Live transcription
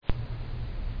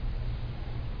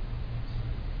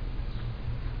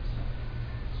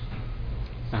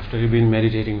After you've been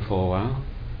meditating for a while,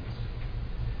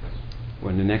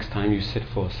 when the next time you sit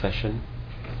for a session,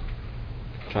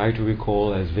 try to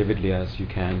recall as vividly as you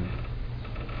can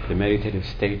the meditative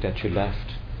state that you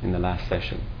left in the last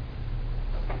session.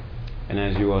 And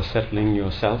as you are settling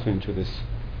yourself into this,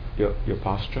 your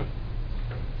posture,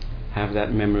 have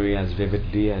that memory as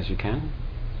vividly as you can,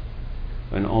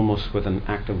 and almost with an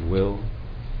act of will,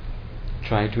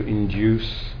 try to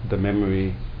induce the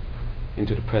memory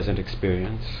into the present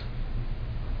experience.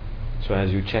 So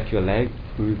as you check your leg,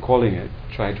 recalling it,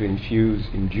 try to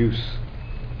induce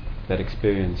that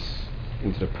experience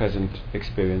into the present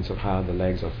experience of how the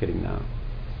legs are fitting now.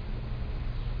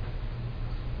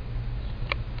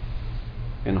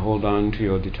 And hold on to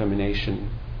your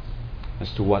determination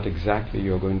as to what exactly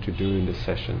you're going to do in this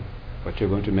session, what you're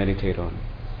going to meditate on.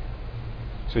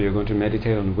 So you're going to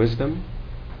meditate on wisdom,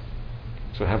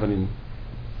 so have a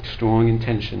strong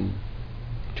intention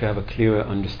to have a clearer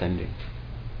understanding.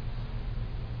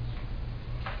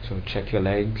 So check your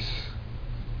legs,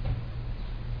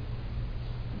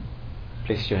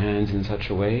 place your hands in such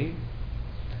a way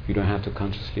you don't have to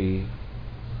consciously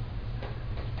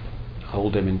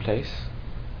hold them in place.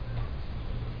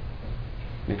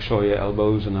 Make sure your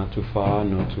elbows are not too far,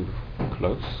 not too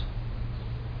close.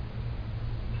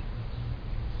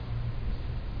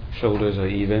 Shoulders are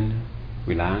even,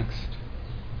 relaxed.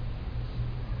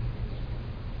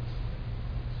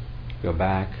 Your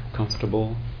back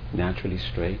comfortable, naturally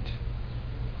straight.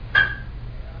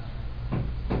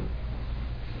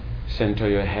 Center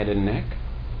your head and neck.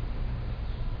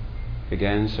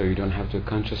 Again, so you don't have to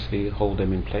consciously hold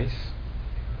them in place.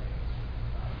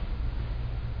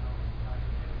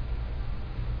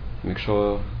 Make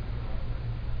sure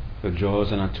the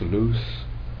jaws are not too loose,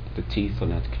 the teeth are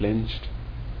not clenched.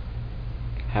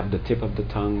 Have the tip of the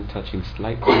tongue touching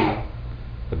slightly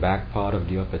the back part of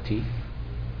the upper teeth.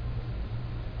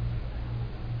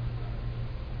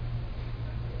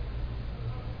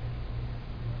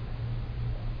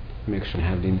 Make sure you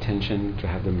have the intention to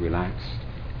have them relaxed.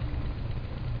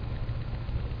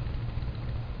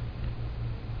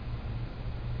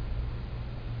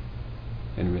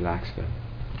 And relax them.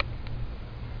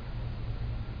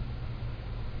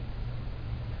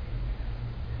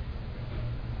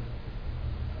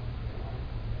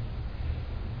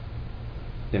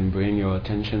 Then bring your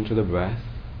attention to the breath.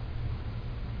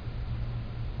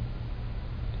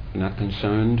 You're not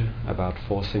concerned about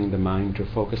forcing the mind to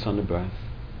focus on the breath.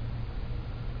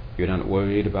 You're not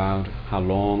worried about how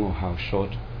long or how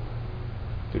short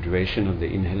the duration of the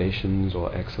inhalations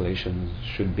or exhalations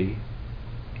should be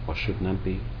or should not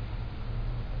be.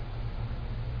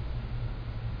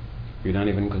 You're not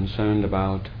even concerned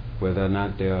about whether or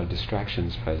not there are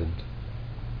distractions present,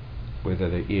 whether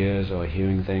the ears are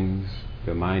hearing things,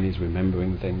 your mind is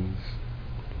remembering things,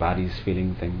 the body is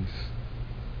feeling things.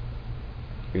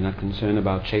 You're not concerned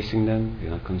about chasing them,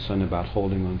 you're not concerned about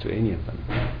holding on to any of them.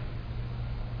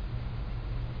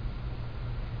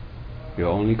 Your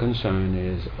only concern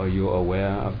is, are you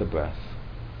aware of the breath?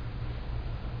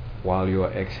 While you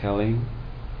are exhaling,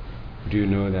 do you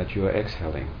know that you are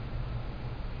exhaling?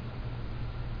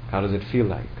 How does it feel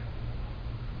like?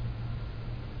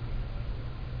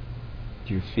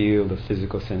 Do you feel the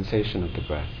physical sensation of the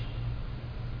breath?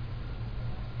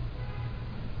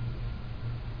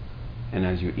 And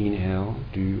as you inhale,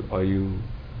 are you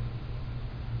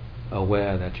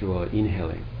aware that you are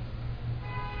inhaling?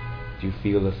 Do you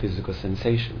feel the physical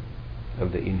sensation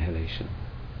of the inhalation?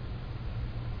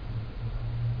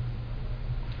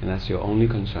 And that's your only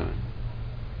concern.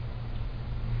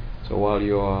 So while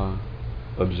you are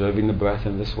observing the breath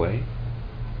in this way,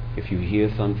 if you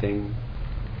hear something,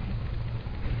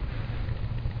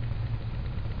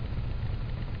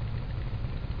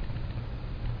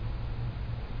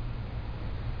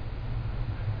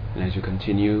 and as you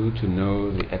continue to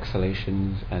know the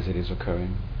exhalations as it is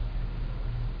occurring,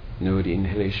 know the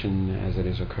inhalation as it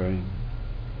is occurring,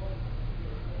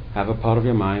 have a part of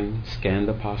your mind scan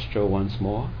the posture once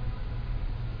more,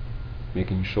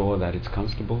 making sure that it's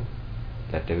comfortable,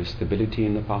 that there is stability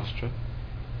in the posture.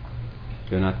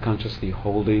 You're not consciously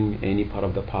holding any part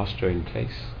of the posture in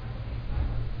place.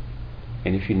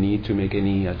 And if you need to make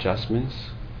any adjustments,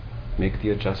 make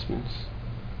the adjustments.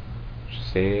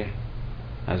 Stay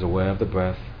as aware of the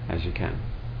breath as you can.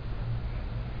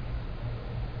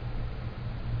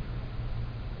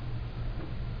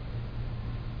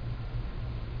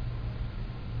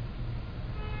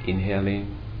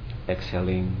 Inhaling,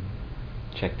 exhaling,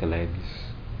 check the legs.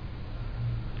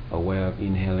 Aware of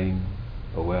inhaling,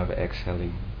 aware of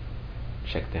exhaling,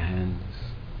 check the hands.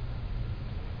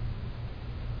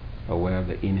 Aware of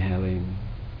the inhaling,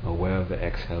 aware of the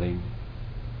exhaling,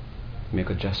 make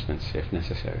adjustments if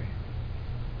necessary.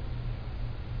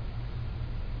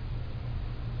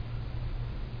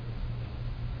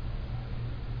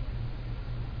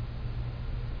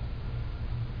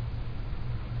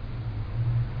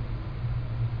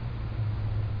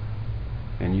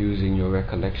 And using your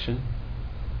recollection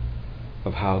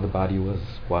of how the body was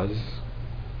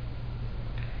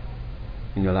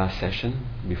in your last session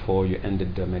before you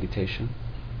ended the meditation,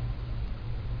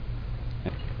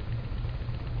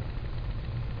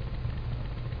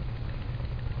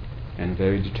 and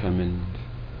very determined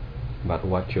about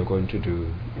what you're going to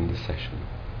do in this session.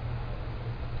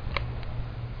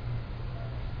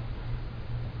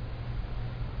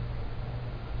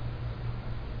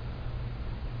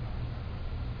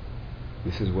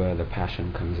 This is where the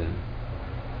passion comes in.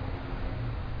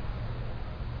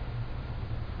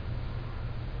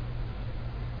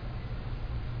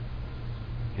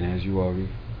 And as you are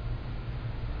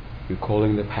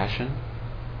recalling the passion,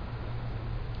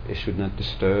 it should not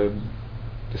disturb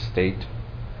the state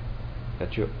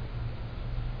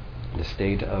the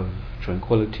state of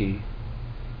tranquility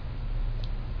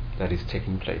that is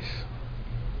taking place.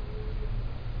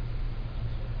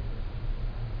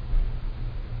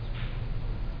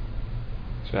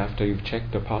 So after you've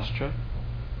checked the posture,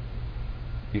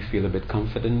 you feel a bit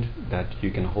confident that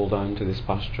you can hold on to this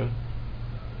posture.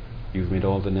 You've made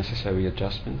all the necessary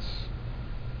adjustments.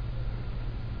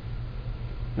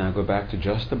 Now go back to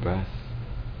just the breath.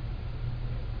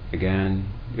 Again,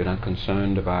 you're not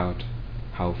concerned about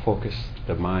how focused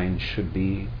the mind should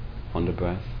be on the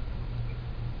breath.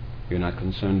 You're not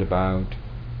concerned about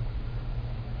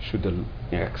should the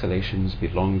exhalations be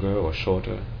longer or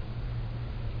shorter.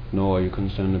 Nor are you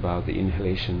concerned about the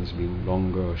inhalations being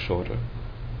longer or shorter.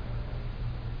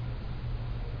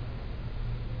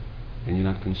 And you're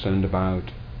not concerned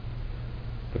about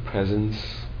the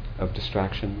presence of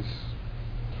distractions.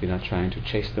 You're not trying to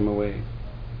chase them away.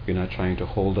 You're not trying to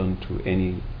hold on to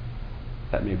any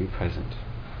that may be present.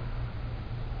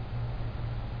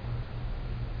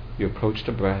 You approach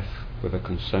the breath with a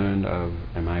concern of,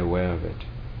 am I aware of it?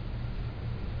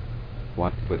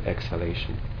 What with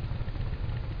exhalation?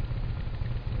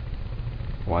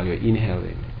 While you're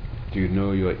inhaling, do you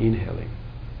know you're inhaling?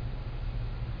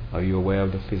 Are you aware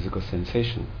of the physical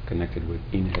sensation connected with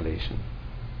inhalation?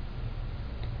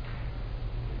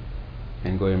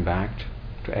 And going back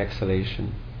to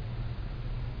exhalation,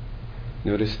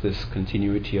 notice this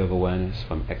continuity of awareness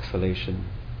from exhalation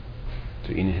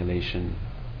to inhalation,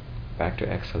 back to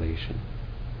exhalation,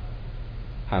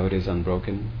 how it is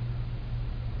unbroken,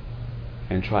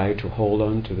 and try to hold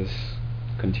on to this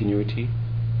continuity.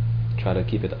 Try to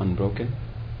keep it unbroken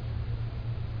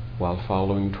while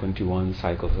following 21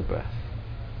 cycles of breath.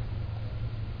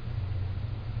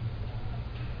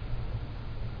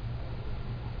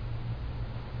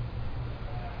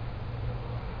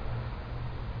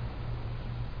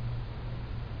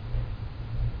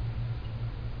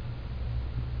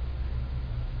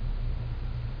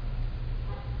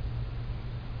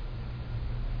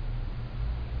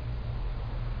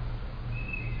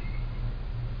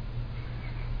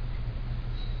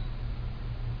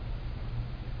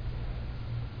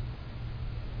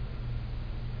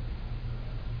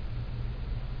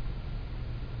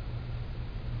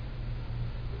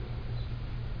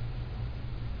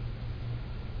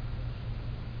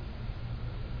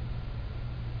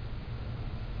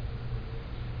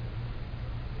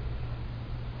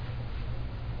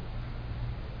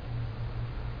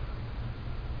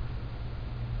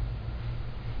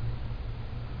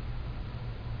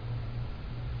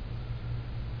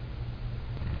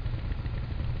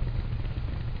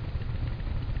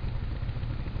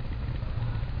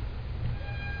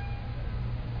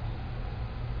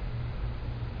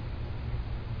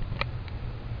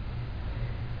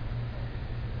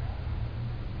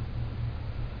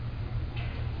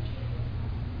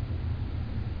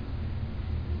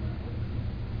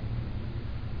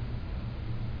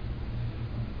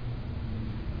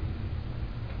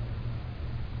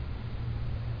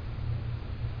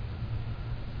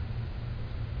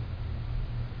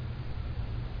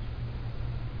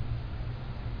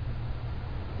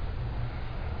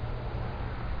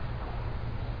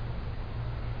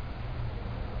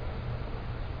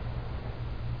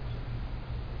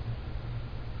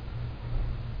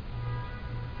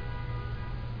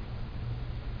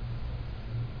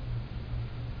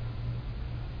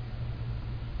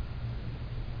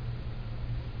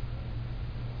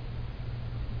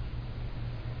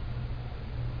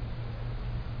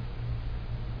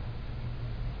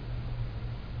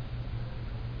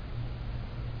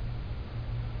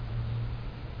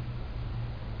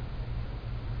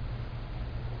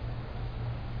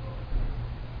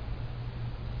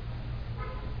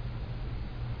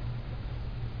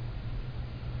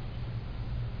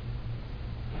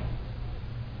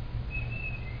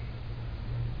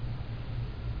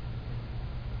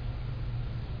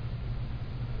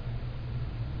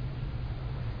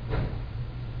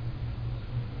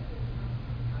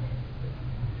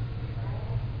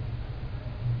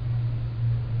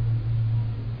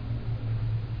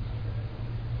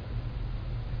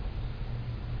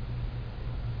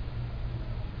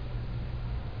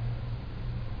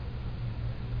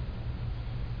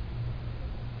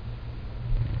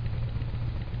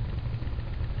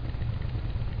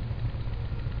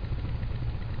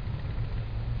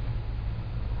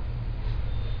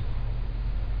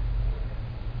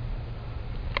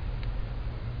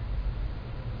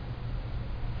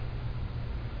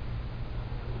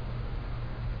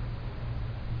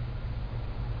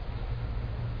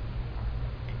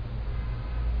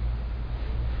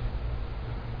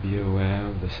 Be aware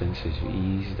of the sense of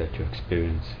ease that you're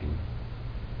experiencing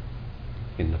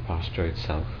in the posture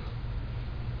itself,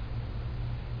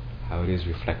 how it is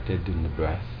reflected in the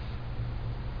breath,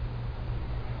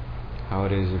 how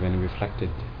it is even reflected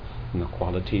in the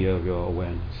quality of your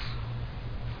awareness.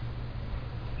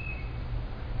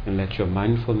 And let your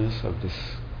mindfulness of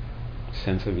this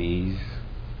sense of ease,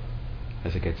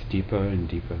 as it gets deeper and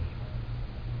deeper,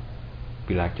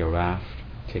 be like your raft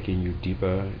taking you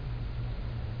deeper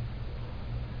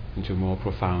into more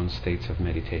profound states of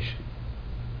meditation.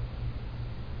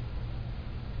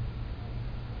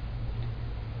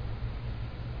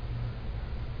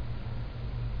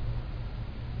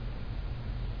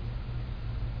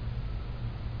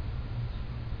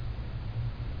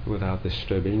 Without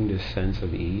disturbing this sense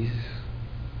of ease,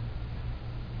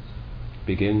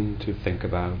 begin to think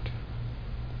about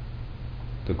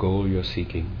the goal you're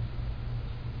seeking.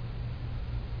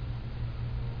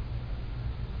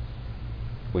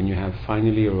 When you have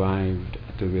finally arrived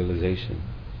at the realization,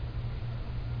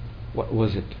 what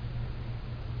was it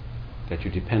that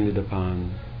you depended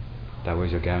upon that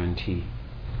was your guarantee?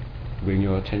 Bring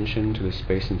your attention to the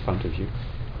space in front of you,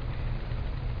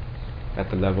 at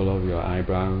the level of your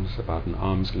eyebrows, about an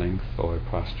arm's length or a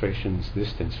prostration's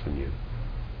distance from you.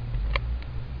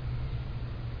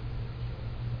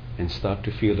 And start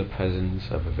to feel the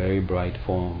presence of a very bright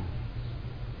form.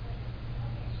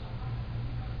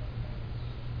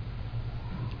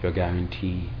 Your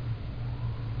guarantee,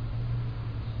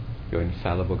 your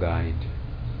infallible guide,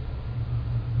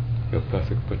 your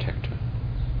perfect protector.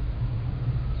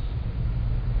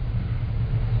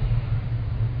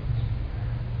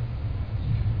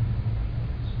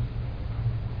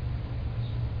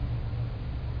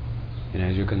 And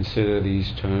as you consider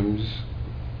these terms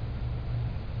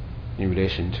in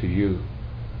relation to you,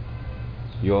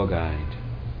 your guide,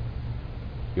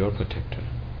 your protector,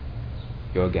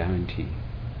 your guarantee,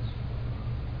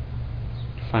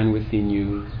 find within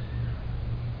you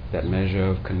that measure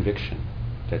of conviction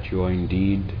that you are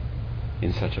indeed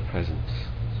in such a presence.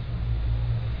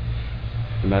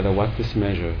 No matter what this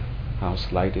measure, how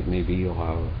slight it may be or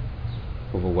how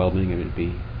overwhelming it may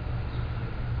be,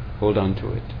 hold on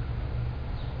to it.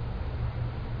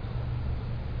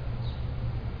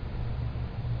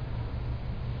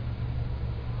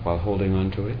 While holding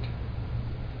on to it,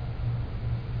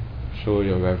 show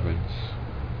your reverence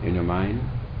in your mind,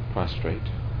 prostrate.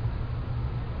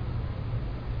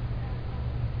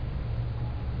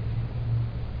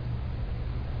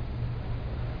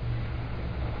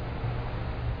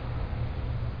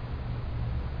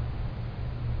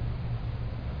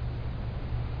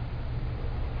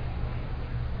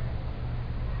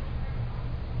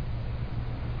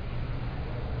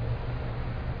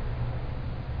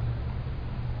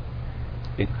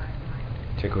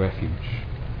 Take refuge.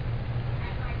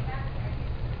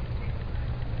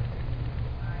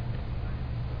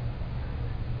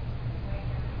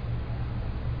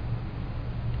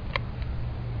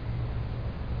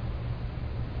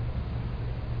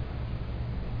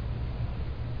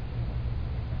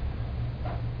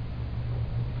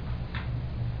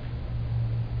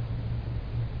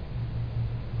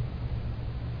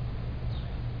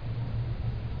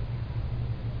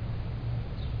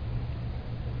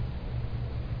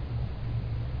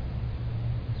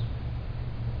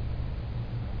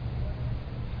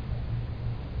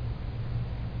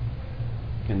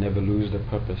 And never lose the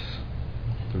purpose,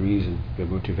 the reason, your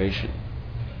motivation.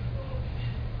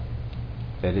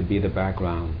 Let it be the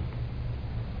background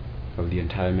of the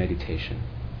entire meditation.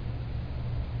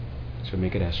 So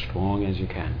make it as strong as you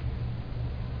can.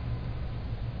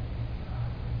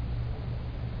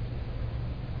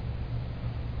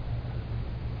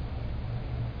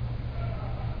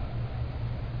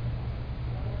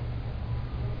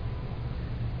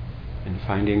 And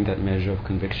finding that measure of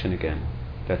conviction again,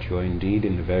 that you are indeed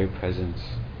in the very presence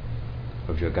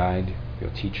of your guide,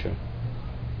 your teacher,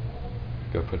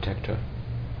 your protector.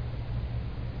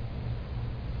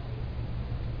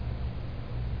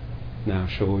 Now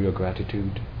show your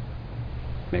gratitude,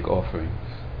 make offerings.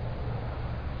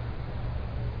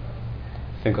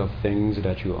 Think of things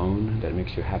that you own that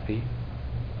makes you happy.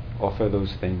 Offer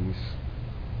those things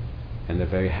and the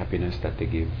very happiness that they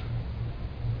give.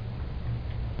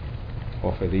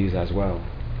 Offer these as well,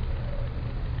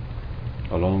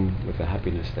 along with the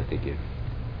happiness that they give.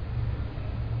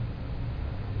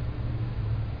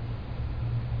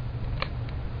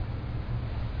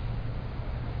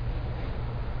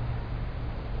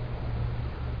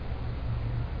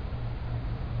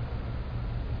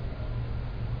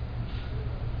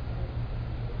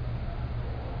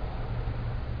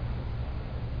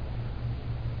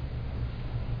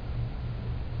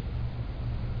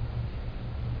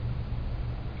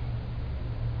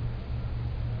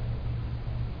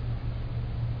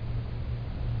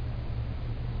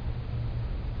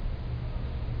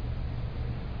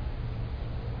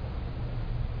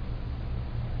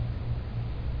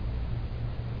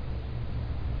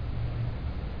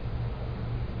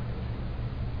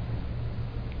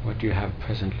 What do you have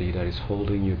presently that is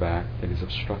holding you back, that is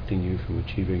obstructing you from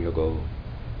achieving your goal?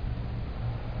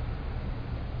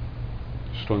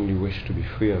 Strongly wish to be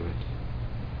free of it.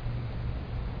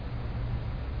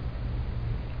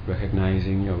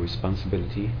 Recognizing your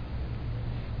responsibility,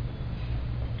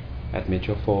 admit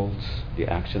your faults, the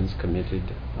actions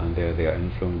committed under their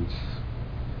influence.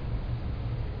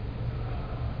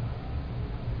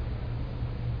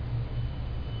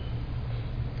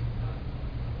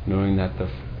 Knowing that the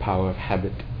power of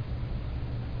habit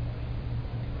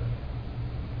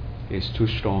is too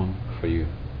strong for you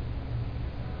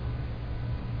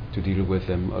to deal with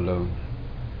them alone.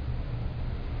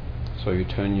 So you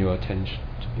turn your attention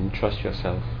and trust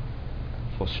yourself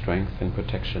for strength and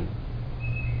protection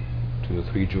to the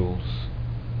three jewels.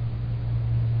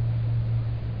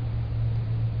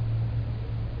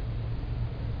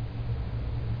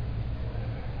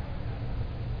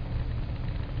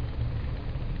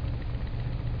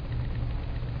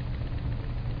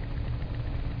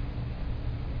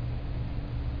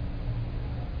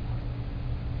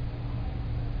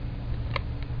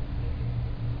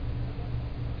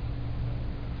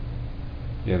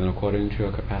 Then, according to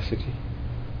your capacity,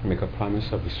 make a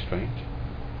promise of restraint,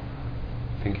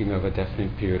 thinking of a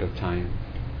definite period of time,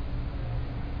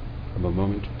 from a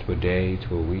moment to a day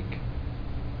to a week,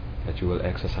 that you will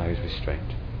exercise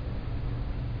restraint.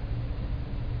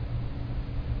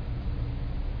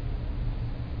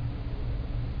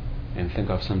 And think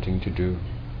of something to do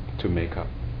to make up.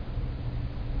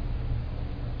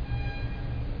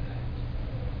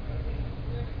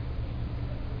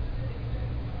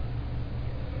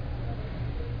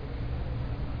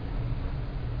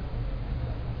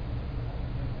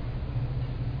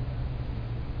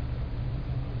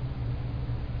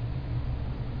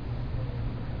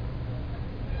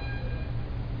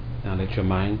 Now let your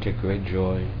mind take great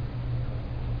joy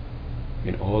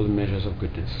in all the measures of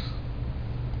goodness,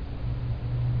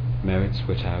 merits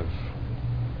which have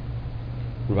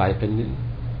ripened,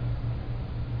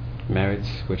 merits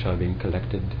which are being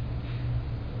collected,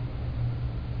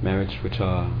 merits which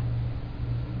are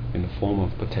in the form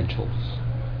of potentials,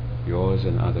 yours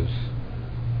and others.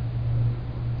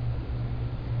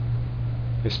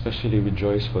 Especially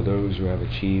rejoice for those who have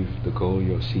achieved the goal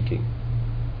you are seeking.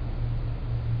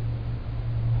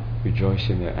 Rejoice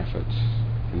in their efforts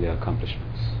and their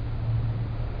accomplishments.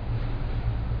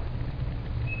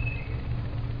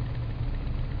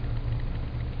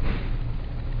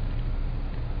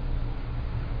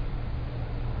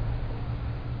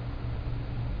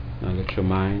 Now let your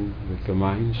mind, with your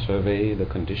mind, survey the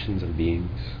conditions of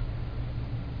beings.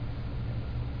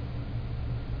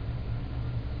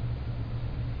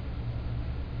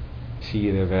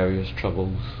 See their various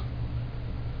troubles,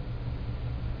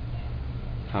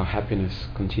 how happiness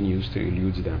continues to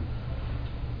elude them.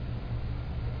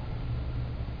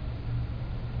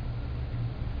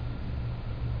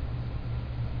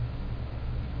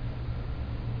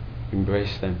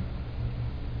 Embrace them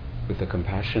with the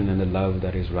compassion and the love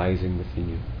that is rising within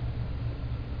you.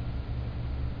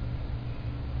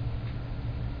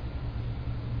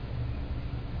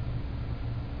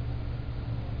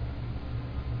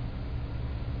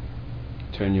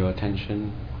 Turn your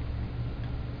attention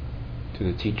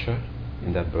to the teacher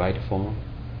in that bright form.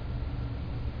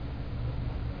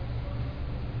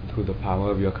 Through the power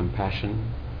of your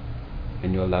compassion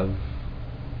and your love,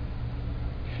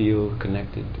 feel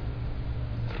connected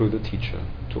through the teacher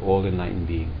to all enlightened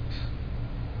beings.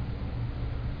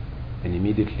 And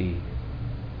immediately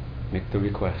make the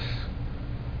request.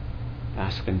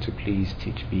 Ask them to please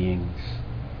teach beings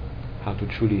how to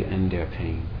truly end their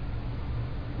pain,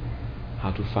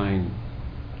 how to find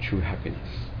true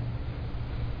happiness,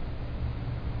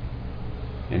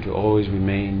 and to always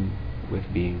remain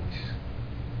with beings,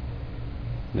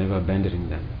 never abandoning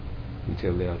them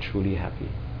until they are truly happy,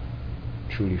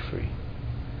 truly free.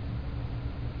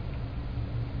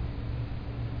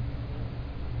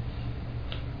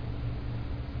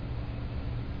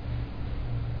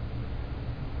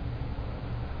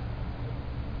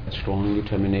 A strong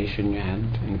determination you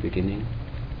had in the beginning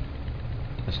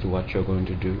as to what you're going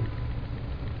to do,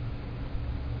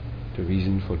 the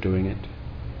reason for doing it,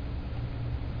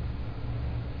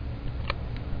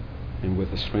 and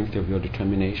with the strength of your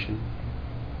determination,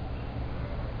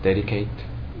 dedicate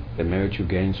the merit you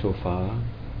gained so far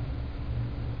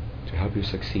to help you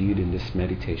succeed in this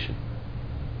meditation.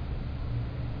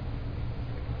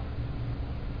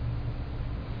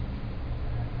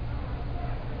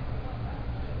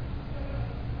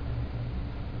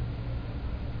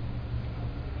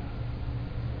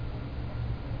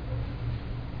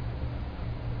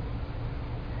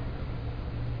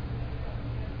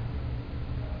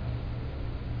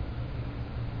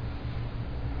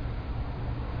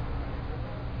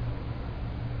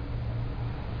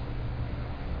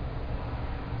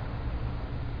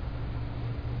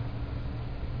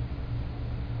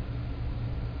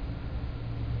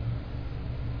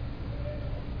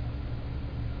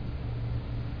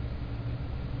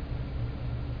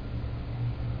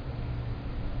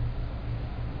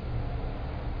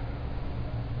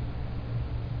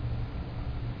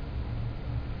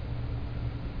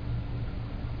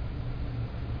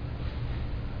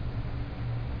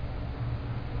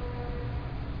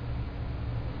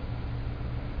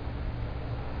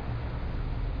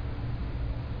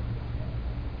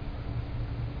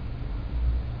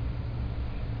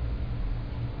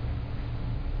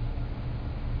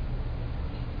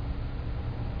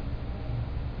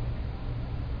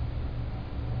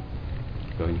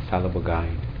 your infallible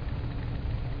guide.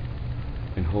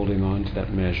 And holding on to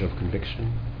that measure of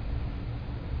conviction,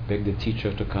 beg the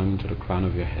teacher to come to the crown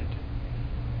of your head,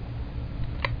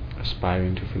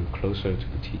 aspiring to feel closer to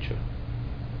the teacher.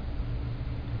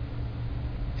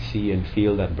 See and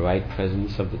feel that bright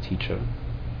presence of the teacher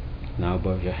now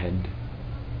above your head,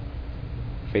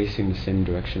 facing the same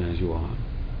direction as you are.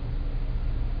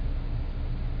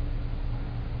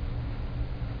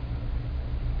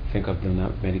 Think of the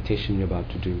meditation you're about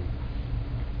to do.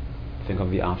 Think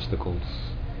of the obstacles,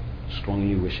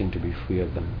 strongly wishing to be free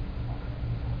of them.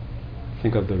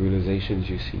 Think of the realizations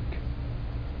you seek,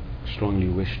 strongly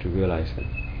wish to realize them.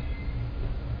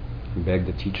 And beg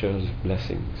the teacher's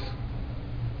blessings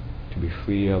to be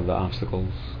free of the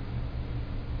obstacles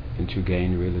and to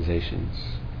gain realizations.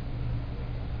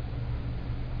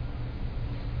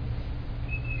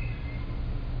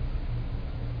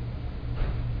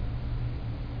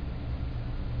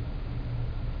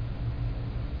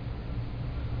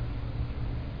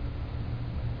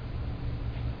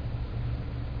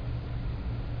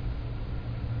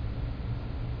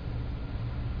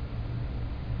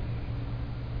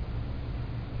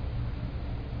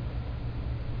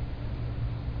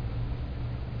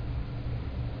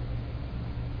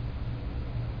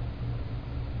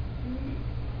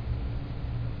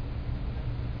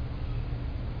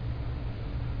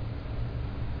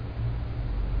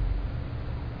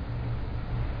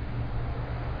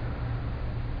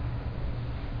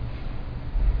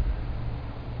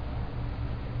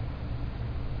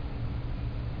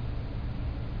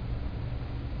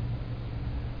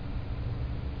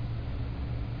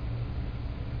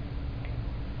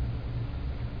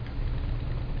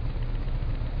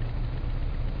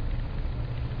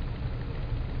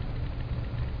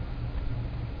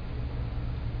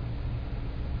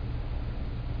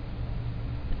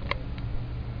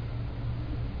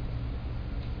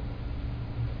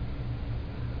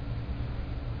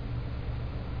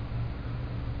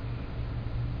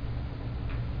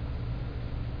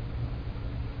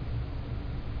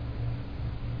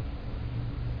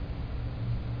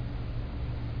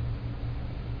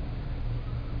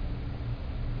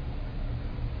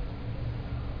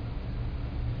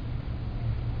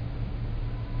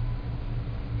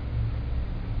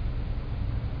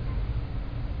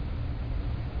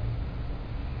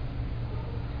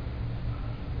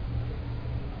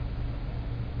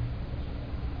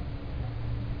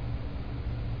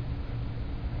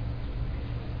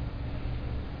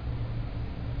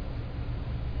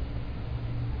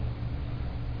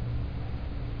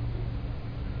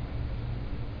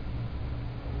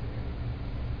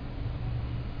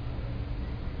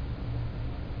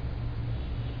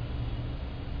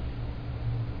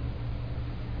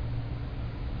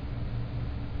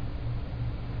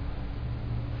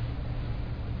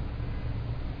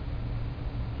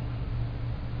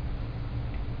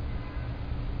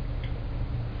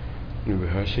 And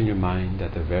rehearse in your mind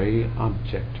that the very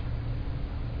object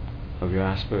of your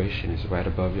aspiration is right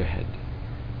above your head.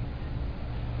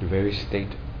 The very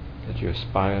state that you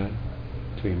aspire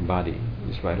to embody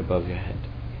is right above your head.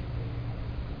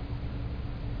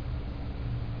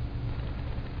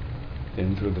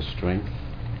 Then through the strength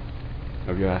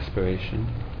of your aspiration,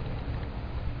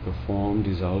 the form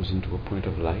dissolves into a point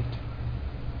of light.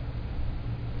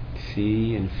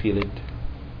 See and feel it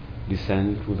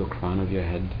descend through the crown of your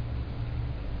head.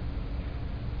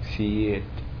 See it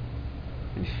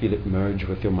and feel it merge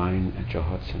with your mind at your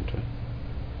heart center.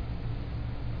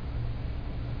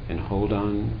 And hold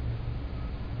on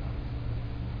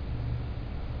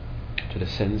to the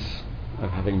sense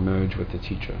of having merged with the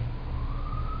teacher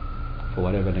for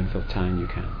whatever length of time you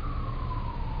can.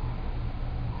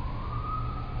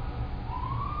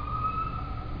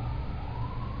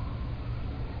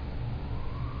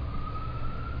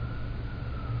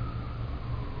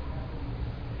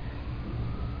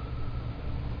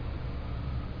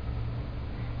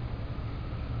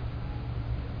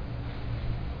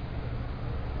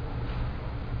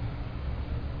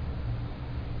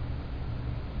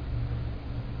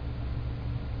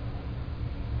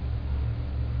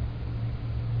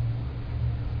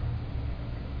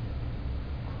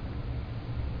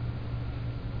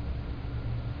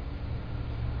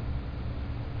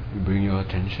 Bring your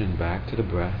attention back to the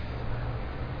breath,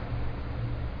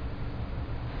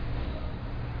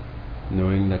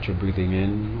 knowing that you're breathing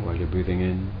in while you're breathing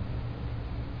in,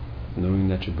 knowing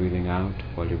that you're breathing out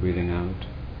while you're breathing out.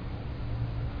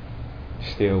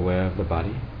 Stay aware of the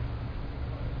body.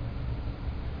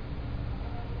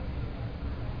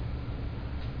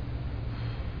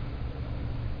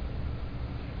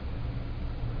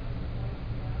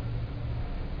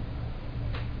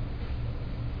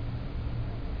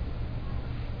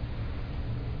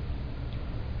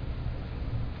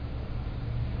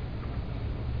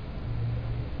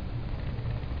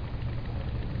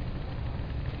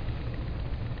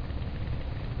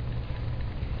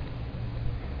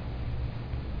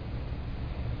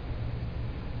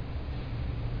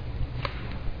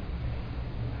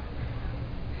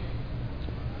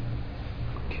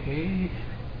 Okay.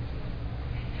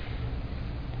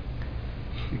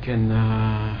 You can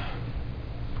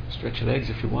stretch your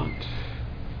legs if you want.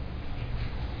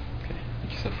 Okay,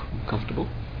 make yourself comfortable.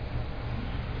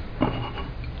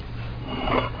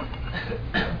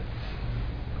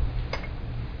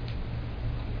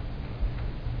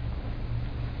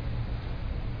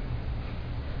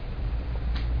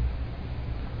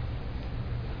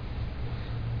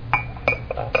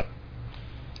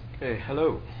 Okay,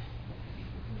 hello.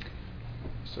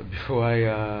 So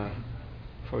before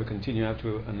we continue, I have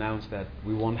to announce that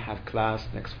we won't have class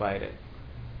next Friday.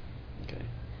 Okay.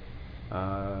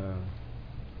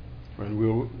 And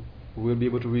we'll be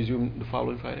able to resume the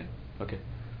following Friday. Okay.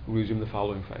 We'll resume the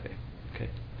following Friday. Okay.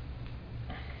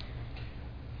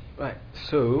 Right.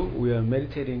 So we are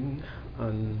meditating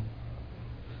on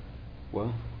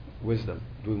wisdom,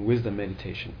 doing wisdom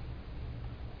meditation.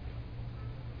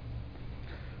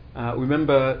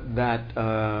 Remember that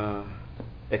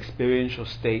experiential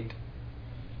state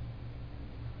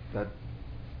that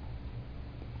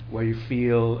where you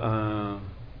feel,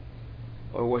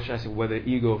 or what should I say, where the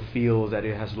ego feels that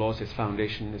it has lost its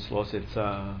foundation, it's lost its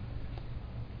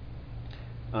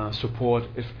support.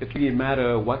 It really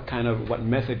matter what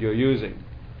method you're using,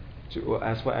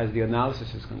 as far as the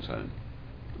analysis is concerned.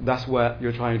 That's what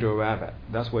you're trying to arrive at.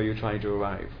 That's where you're trying to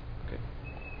arrive. Okay.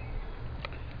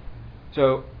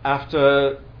 So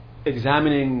after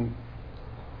examining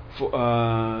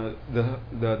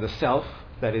the self,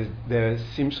 that is, there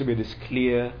seems to be this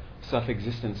clear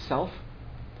self-existent self,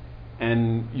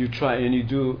 and you try and you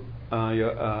do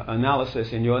your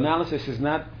analysis. And your analysis is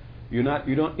not you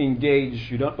don't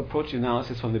engage, you don't approach the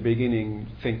analysis from the beginning,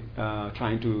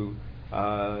 trying to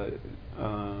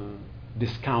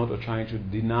discount or trying to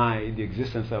deny the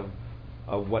existence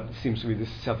of what seems to be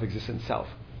this self-existent self.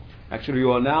 Actually,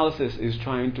 your analysis is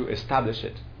trying to establish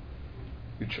it.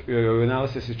 Your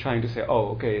analysis is trying to say, oh,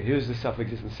 okay, here's the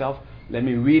self-existent self. Let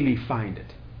me really find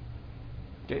it.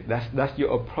 Okay, that's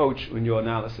your approach in your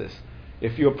analysis.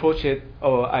 If you approach it,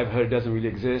 oh, I've heard it doesn't really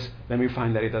exist. Let me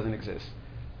find that it doesn't exist.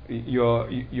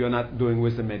 You're not doing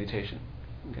wisdom meditation.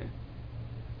 Okay.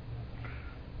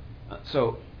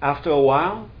 So after a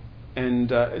while, and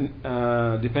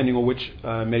depending on which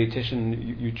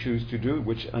meditation you choose to do,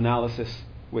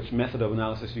 which method of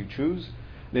analysis you choose,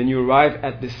 then you arrive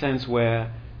at this sense where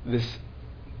this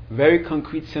very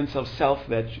concrete sense of self,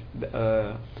 that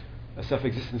a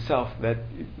self-existent self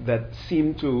that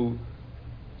seemed to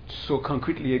so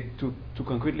concretely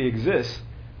exist,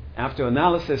 after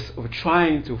analysis of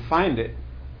trying to find it,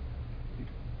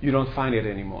 you don't find it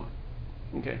anymore.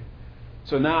 Okay,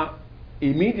 so now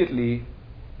immediately,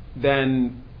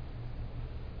 then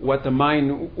what the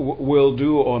mind will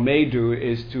do or may do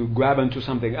is to grab onto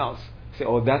something else. Say,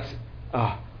 oh, that's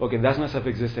not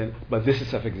self-existent, but this is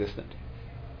self-existent.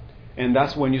 And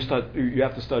that's when you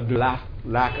have to start doing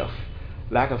lack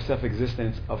of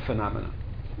self-existence of phenomena.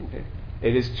 Okay,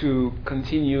 it is to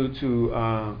continue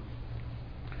to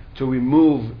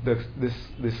remove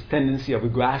this tendency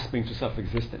of grasping to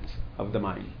self-existence of the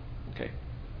mind. Okay,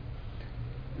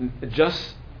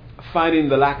 just finding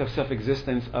the lack of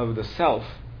self-existence of the self,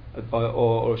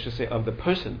 or should say of the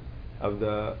person, of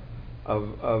the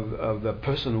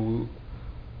person who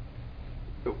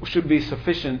should be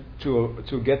sufficient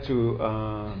to get to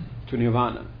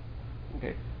nirvana.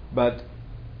 Okay, but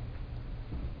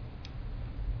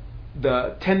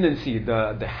the tendency,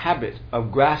 the habit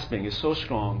of grasping is so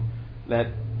strong that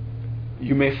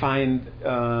you may find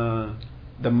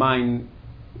the mind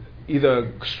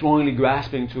either strongly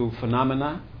grasping to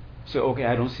phenomena. So, okay,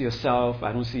 I don't see a self,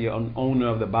 I don't see an owner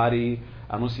of the body,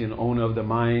 I don't see an owner of the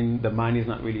mind. The mind is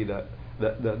not really the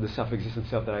self-existent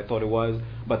self that I thought it was,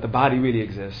 but the body really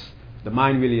exists. The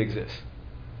mind really exists.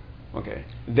 Okay,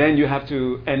 then you have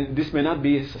to, and this may not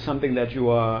be something that you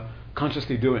are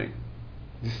consciously doing.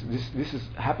 This is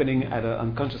happening at an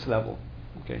unconscious level.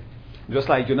 Okay, just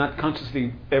like you're not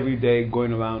consciously every day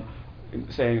going around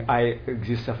saying, I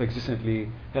exist self-existently.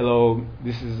 Hello,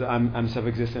 I'm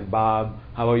self-existent. Bob,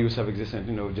 how are you self-existent?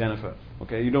 Jennifer.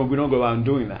 Okay, we don't go around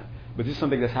doing that. But this is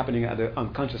something that's happening at the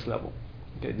unconscious level.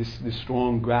 Okay, this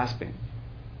strong grasping.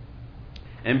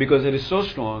 And because it is so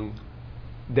strong,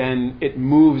 then it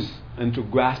moves into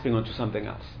grasping onto something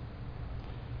else.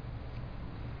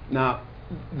 Now,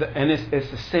 it's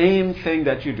the same thing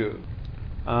that you do.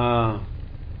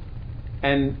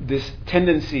 And this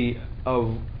tendency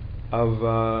of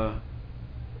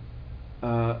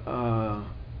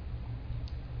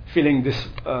feeling this,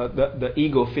 the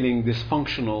ego feeling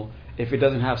dysfunctional if it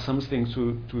doesn't have something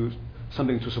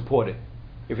to support it,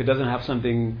 if it doesn't have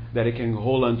something that it can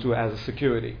hold on to as a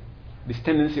security. this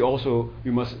tendency also,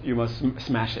 you must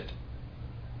smash it.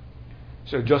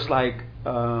 So just like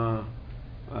in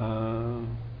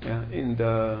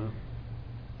the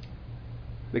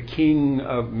King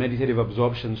of Meditative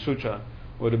Absorption Sutra,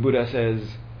 where the Buddha says,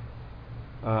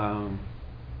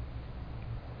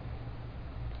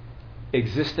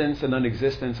 existence and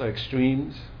non-existence are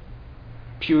extremes,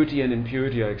 purity and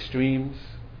impurity are extremes,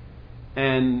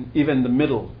 and even the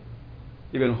middle,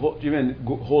 even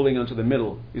holding onto the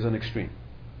middle is an extreme.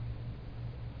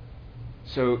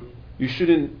 So you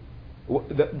shouldn't.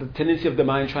 The tendency of the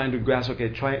mind trying to grasp,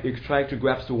 try to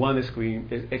grasp to one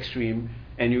extreme,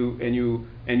 and you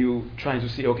trying to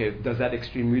see, okay, does that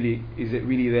extreme is it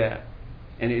really there?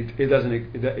 And it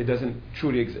doesn't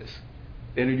truly exist.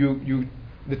 And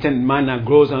the mind now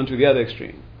grows onto the other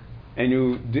extreme, and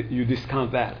you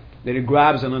discount that. Then it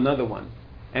grabs on another one,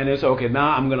 and it's okay.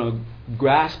 Now I'm going to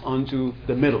grasp onto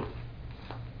the middle.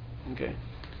 Okay,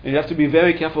 and you have to be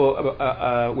very careful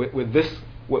with this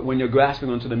when you're grasping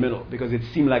onto the middle, because it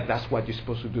seems like that's what you're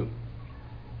supposed to do.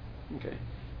 Okay,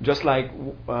 just like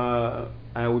I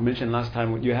mentioned last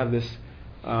time, you have this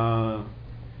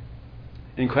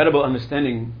incredible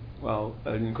understanding,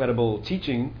 an incredible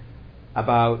teaching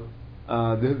about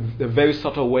the very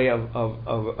subtle way of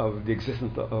the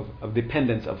existence of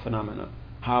dependence of phenomena,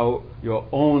 how your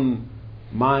own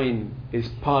mind is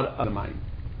part of the mind.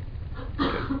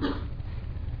 Okay.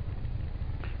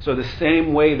 So the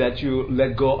same way that you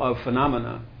let go of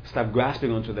phenomena, stop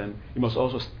grasping onto them, you must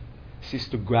also cease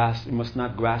to grasp. You must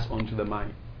not grasp onto the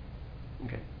mind.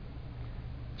 Okay.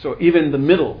 So even the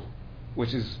middle,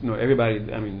 which is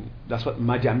everybody. I mean, that's what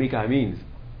Madhyamika means.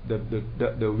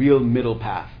 The real middle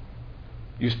path.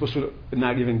 You're supposed to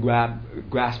not even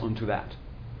grasp onto that.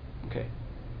 Okay.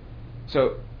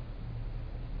 So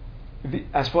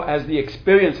as far as the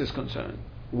experience is concerned,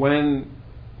 when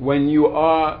you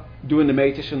are doing the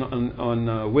meditation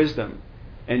on wisdom,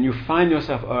 and you find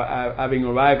yourself having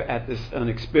arrived at an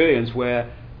experience where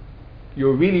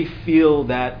you really feel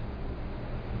that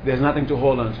there's nothing to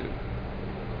hold on to,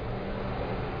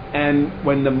 and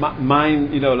when the mind,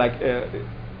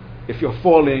 if you're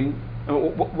falling,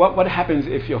 what happens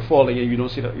if you're falling and you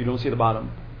don't see the bottom?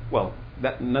 Well,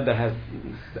 that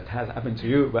has happened to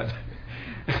you, but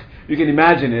you can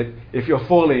imagine it. If you're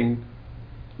falling,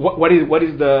 what is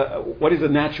the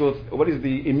natural, what is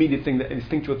the immediate thing, the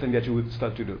instinctual thing that you would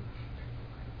start to do?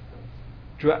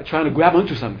 Trying to grab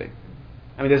onto something.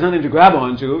 I mean, there's nothing to grab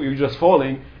onto. You're just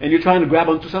falling, and you're trying to grab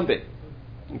onto something.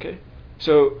 Okay.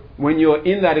 So when you're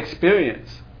in that experience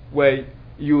where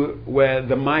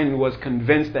the mind was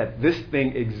convinced that this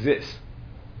thing exists,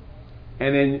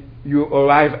 and then you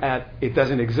arrive at it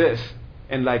doesn't exist,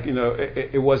 and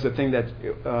it was the thing that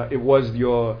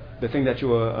the thing that you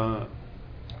were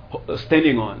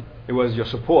standing on. It was your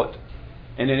support,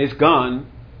 and then it's gone,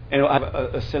 and you'll have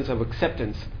a sense of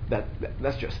acceptance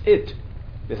that's just it.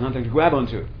 There's nothing to grab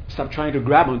onto. Stop trying to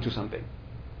grab onto something.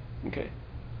 Okay.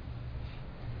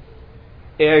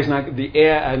 Air is not the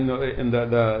air, and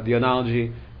the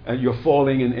analogy. You're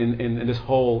falling in this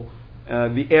hole.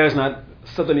 The air is not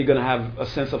suddenly going to have a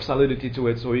sense of solidity to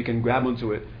it, so you can grab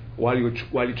onto it while you're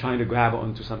trying to grab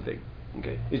onto something.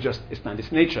 Okay. It's not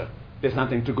its nature. There's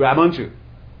nothing to grab onto.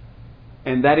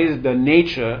 And that is the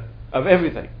nature of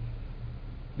everything.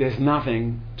 There's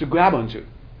nothing to grab onto.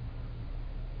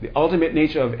 The ultimate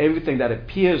nature of everything that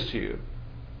appears to you,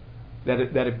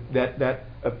 that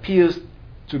appears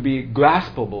to be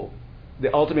graspable,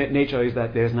 the ultimate nature is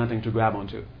that there's nothing to grab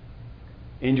onto.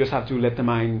 And you just have to let the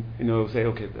mind, say,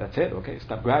 okay, that's it. Okay,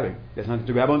 stop grabbing. There's nothing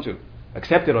to grab onto.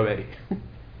 Accept it already.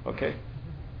 Okay.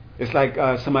 It's like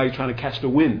somebody trying to catch the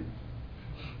wind.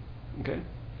 Okay.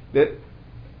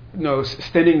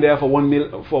 Standing there for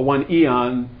one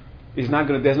eon is not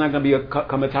going. There's not going to be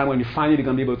come a time when you're finally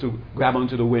going to be able to grab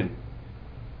onto the wind.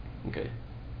 Okay.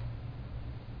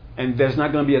 And there's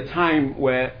not going to be a time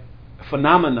where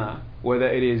phenomena, whether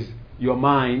it is your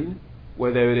mind,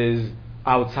 whether it is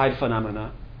outside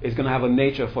phenomena, is going to have a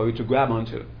nature for you to grab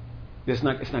onto. It's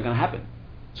not going to happen.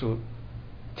 So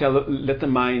let the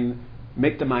mind,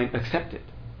 make the mind accept it.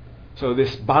 So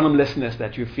this bottomlessness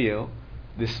that you feel,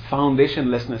 this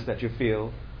foundationlessness that you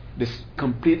feel, this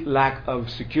complete lack of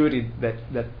security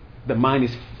that the mind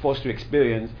is forced to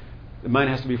experience, the mind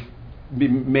has to be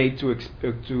made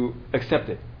to accept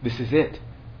it. This is it.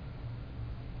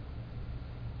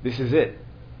 This is it.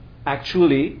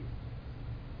 Actually,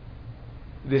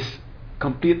 this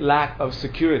complete lack of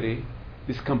security,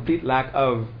 this complete lack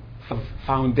of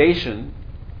foundation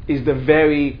is the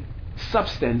very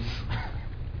substance,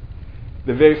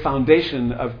 the very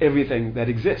foundation of everything that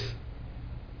exists.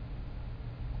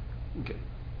 Okay.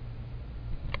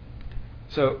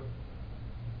 So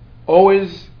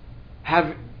always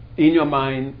have in your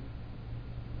mind,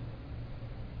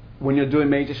 when you're doing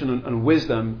meditation on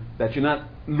wisdom, that you're not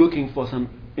looking for some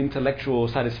intellectual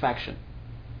satisfaction.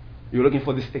 You're looking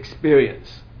for this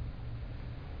experience.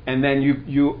 And then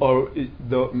you are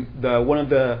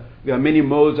there are many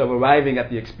modes of arriving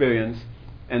at the experience,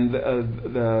 and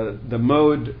the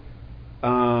mode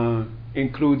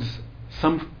includes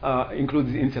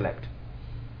the intellect,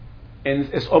 and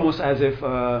it's almost as if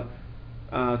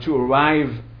to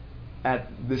arrive at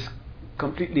this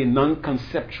completely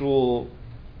non-conceptual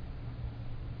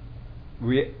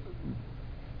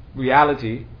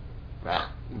reality.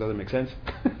 Doesn't make sense.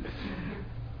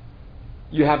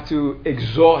 You have to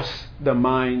exhaust the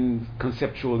mind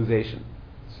conceptualization.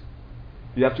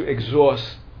 You have to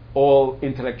exhaust all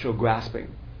intellectual grasping.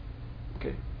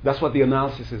 Okay, that's what the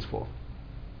analysis is for.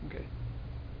 Okay,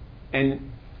 and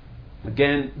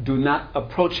again, do not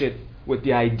approach it with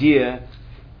the idea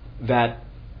that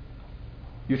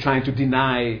you're trying to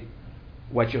deny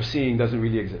what you're seeing doesn't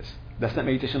really exist. That's not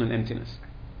meditation on emptiness.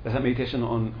 That's not meditation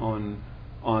on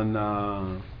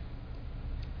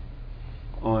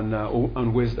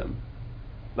wisdom.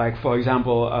 Like, for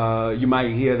example, you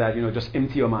might hear that, just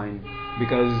empty your mind,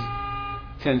 because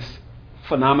since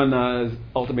phenomena is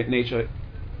ultimate nature.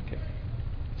 Okay.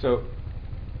 So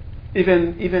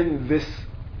even this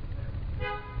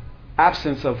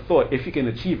absence of thought, if you can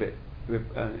achieve it,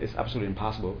 it's absolutely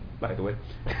impossible, by the way.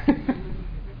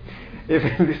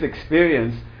 Even this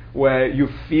experience where you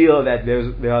feel that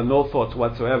there are no thoughts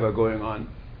whatsoever going on,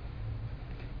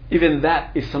 even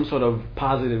that is some sort of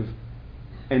positive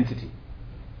entity.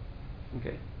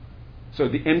 Okay, so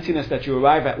the emptiness that you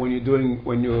arrive at when you're doing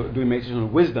meditation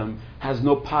on wisdom has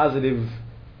no positivity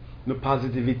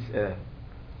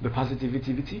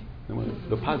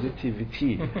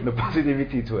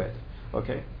to it.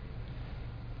 Okay,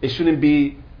 it shouldn't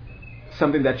be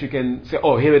something that you can say,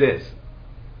 oh, here it is.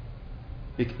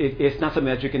 It's not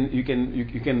something that you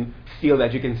can feel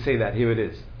that you can say that here it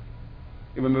is.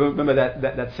 Remember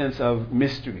that sense of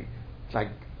mystery. It's like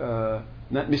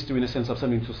not mystery in the sense of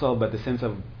something to solve, but the sense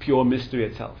of pure mystery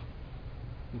itself.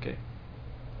 Okay.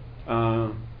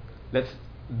 Let's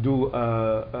do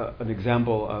an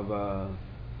example of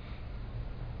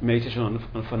meditation on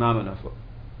phenomena.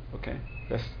 Okay.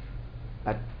 That's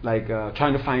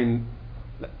trying to find.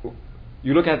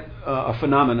 You look at a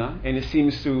phenomena, and it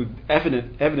seems to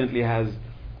evidently has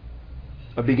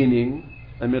a beginning,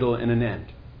 a middle, and an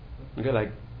end. Okay,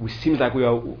 seems like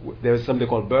there's something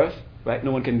called birth, right?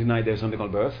 No one can deny there's something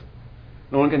called birth.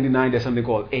 No one can deny there's something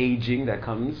called aging that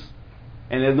comes,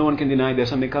 and no one can deny there's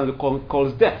something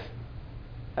called death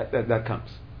that comes.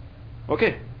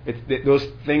 Okay, those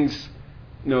things,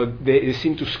 they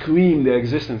seem to scream their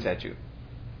existence at you,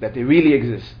 that they really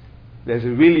exist. There's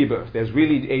really birth, there's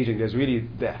really aging, there's really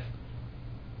death.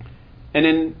 And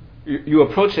then you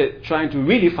approach it trying to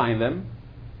really find them,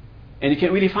 and you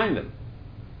can't really find them.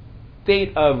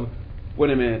 State of, wait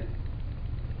a minute,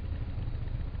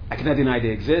 I cannot deny they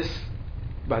exist,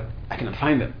 but I cannot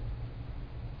find them.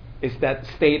 It's that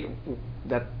state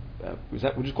that, is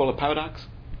that what you call a paradox?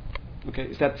 Okay,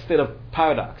 it's that state of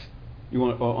paradox you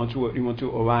want to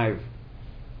arrive.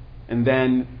 And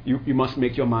then you must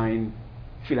make your mind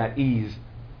feel at ease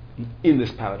in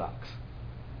this paradox.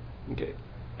 Okay,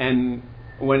 and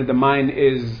when the mind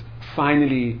is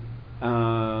finally, they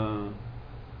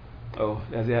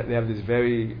have this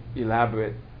very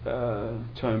elaborate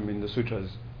term in the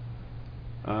sutras.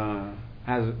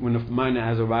 When the mind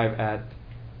has arrived at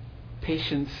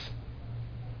patience,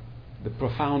 the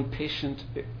profound patience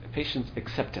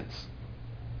acceptance.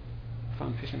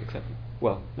 Profound patient acceptance.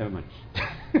 Well, never mind.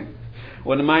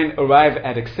 When the mind arrives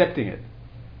at accepting it,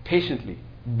 patiently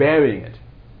bearing it,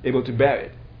 able to bear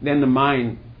it, then the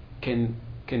mind can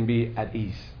be at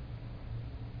ease.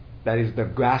 That is,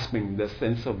 the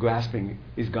sense of grasping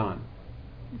is gone.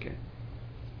 Okay.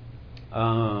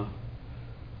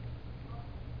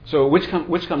 So which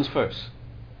comes first?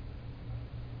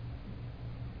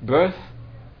 Birth,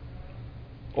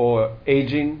 or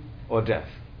aging, or death?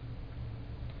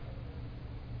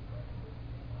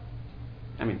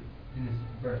 I mean,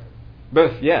 birth.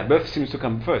 Birth, yeah. Birth seems to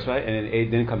come first, right?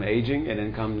 And then comes aging, and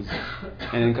then comes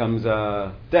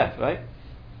death, right?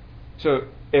 So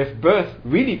if birth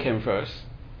really came first,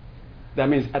 that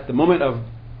means at the moment of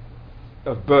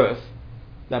birth,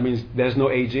 that means there's no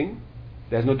aging,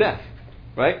 there's no death,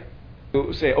 right?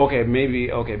 You say,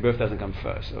 birth doesn't come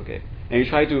first, okay? And you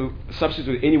try to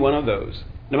substitute any one of those,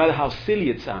 no matter how silly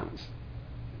it sounds,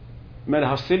 no matter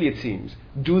how silly it seems,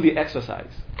 do the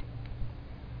exercise.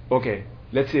 Okay,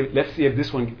 let's see if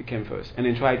this one came first, and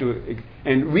then try to,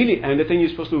 and really, and the thing you're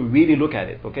supposed to really look at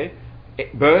it, okay?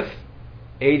 Birth,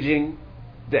 aging,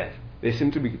 death. There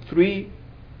seem to be three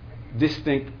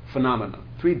distinct phenomena,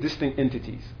 three distinct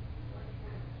entities,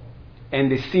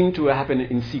 and they seem to happen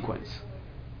in sequence.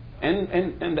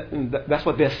 And that's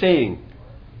what they're saying.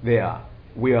 They're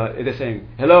saying,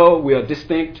 hello, we are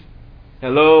distinct.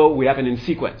 Hello, we happen in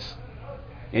sequence,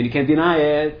 and you can deny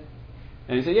it.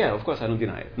 And you say, yeah, of course I don't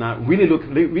deny it. Now, really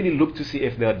look to see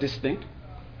if they are distinct.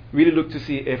 Really look to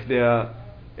see if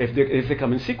they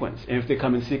come in sequence. And if they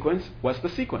come in sequence, what's the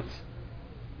sequence?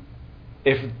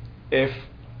 If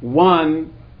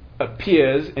one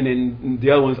appears and then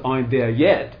the other ones aren't there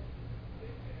yet,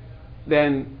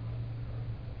 then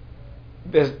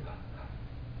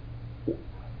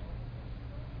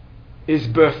is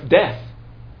birth death?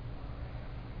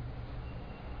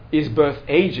 Is birth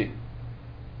aging?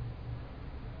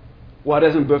 Why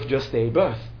doesn't birth just stay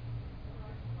birth?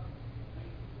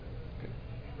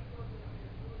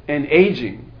 And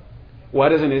aging, why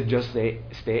doesn't it just stay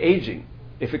aging?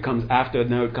 If it comes after,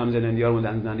 now it comes in and the other one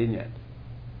hasn't done in yet.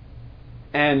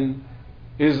 And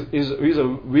he's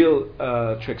a real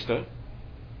trickster.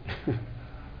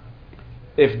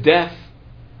 If death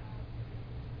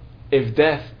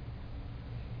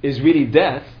is really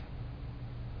death,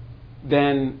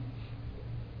 then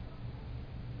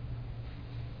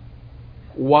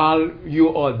while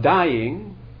you are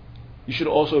dying, you should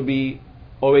also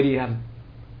already have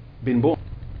been born.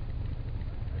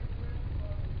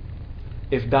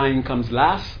 If dying comes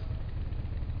last,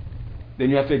 then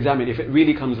you have to examine. If it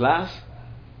really comes last,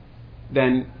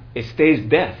 then it stays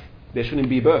death. There shouldn't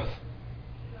be birth.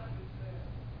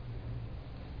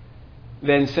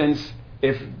 Then since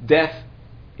if death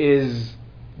is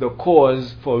the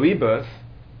cause for rebirth,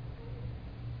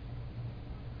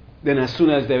 then as soon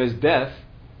as there is death,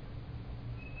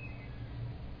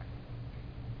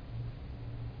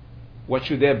 what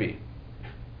should there be?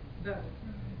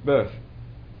 Birth.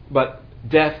 But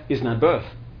death is not birth.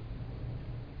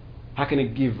 How can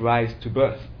it give rise to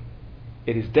birth?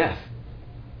 It is death.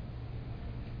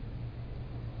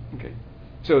 Okay.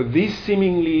 So these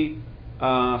seemingly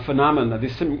phenomena,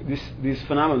 these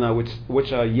phenomena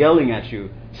which are yelling at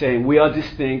you, saying we are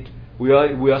distinct, we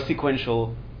are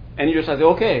sequential, and you just say,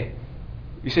 okay,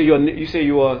 you say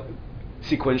you are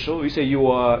sequential, you say you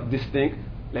are distinct.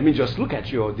 Let me just look at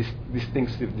your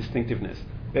distinctiveness.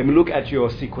 Let me look at your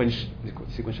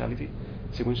sequentiality.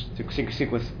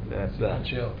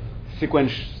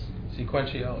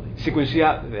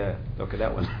 Sequentiality. Yeah, okay,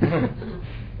 that one.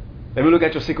 Let me look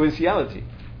at your sequentiality.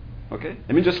 Okay?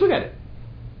 Let me just look at it.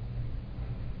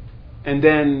 And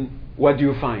then what do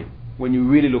you find when you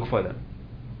really look for them?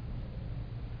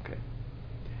 Okay.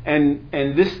 And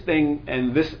this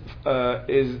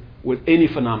is with any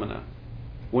phenomena.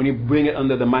 When you bring it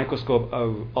under the microscope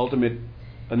of ultimate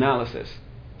analysis,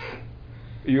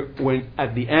 when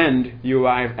at the end you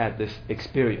arrive at this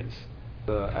experience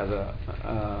as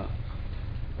a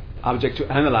object to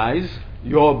analyze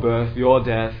your birth, your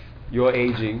death, your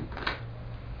aging.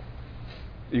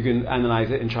 You can analyze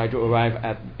it and try to arrive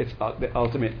at the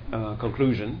ultimate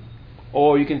conclusion,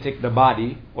 or you can take the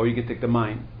body, or you can take the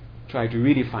mind, try to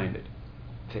really find it.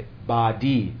 Say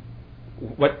body.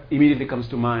 What immediately comes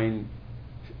to mind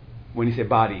when you say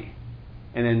body,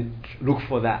 and then look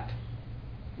for that.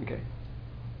 Okay.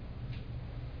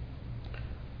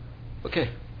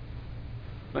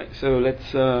 Right. So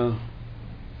let's try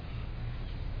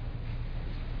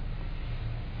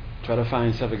to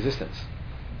find self-existence.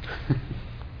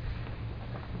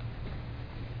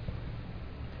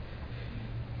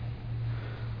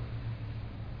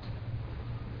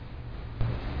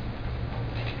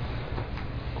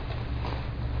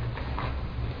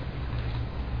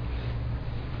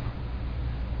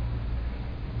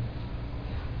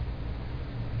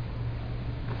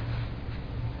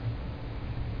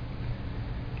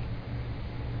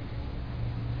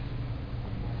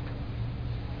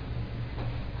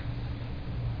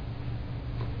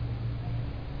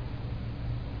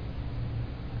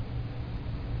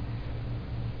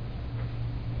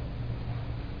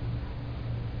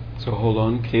 So hold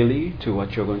on clearly to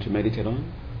what you're going to meditate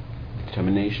on,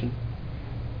 determination.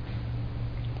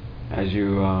 As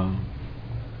you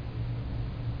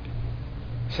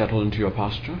settle into your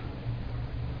posture,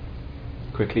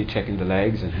 quickly checking the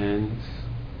legs and hands,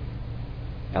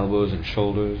 elbows and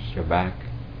shoulders, your back,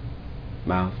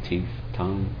 mouth, teeth,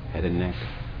 tongue, head and neck,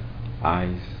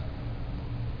 eyes,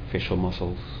 facial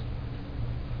muscles.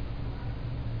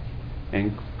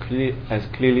 And as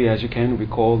clearly as you can,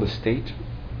 recall the state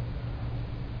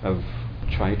of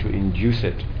trying to induce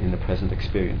it in the present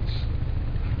experience.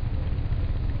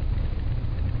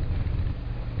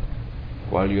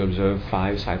 while you observe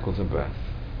 5 cycles of breath.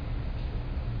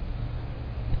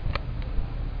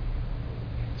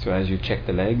 So as you check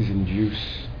the legs,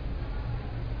 induce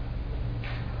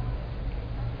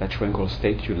that tranquil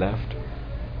state you left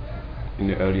in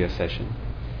the earlier session.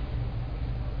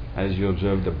 As you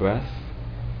observe the breath,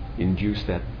 induce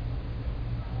that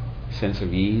sense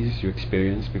of ease you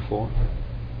experienced before.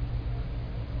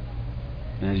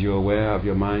 And as you're aware of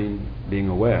your mind being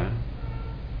aware,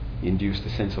 induce the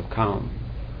sense of calm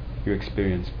you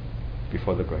experienced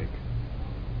before the break.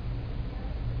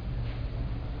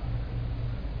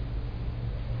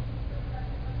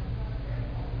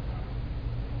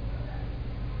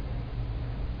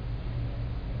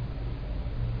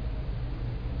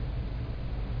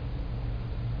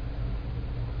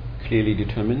 Clearly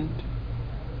determined,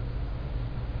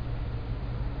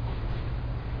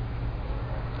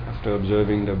 after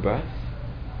observing the breath,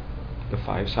 the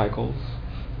 5 cycles,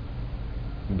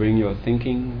 bring your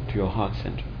thinking to your heart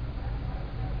center.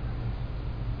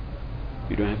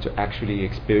 You don't have to actually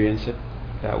experience it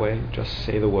that way, just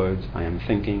say the words, I am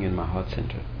thinking in my heart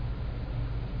center,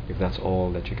 if that's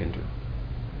all that you can do.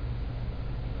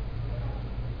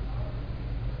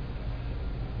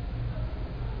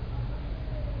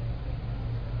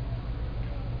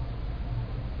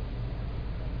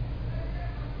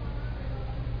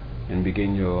 And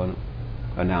begin your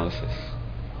analysis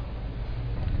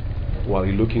while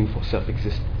you're looking for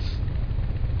self-existence.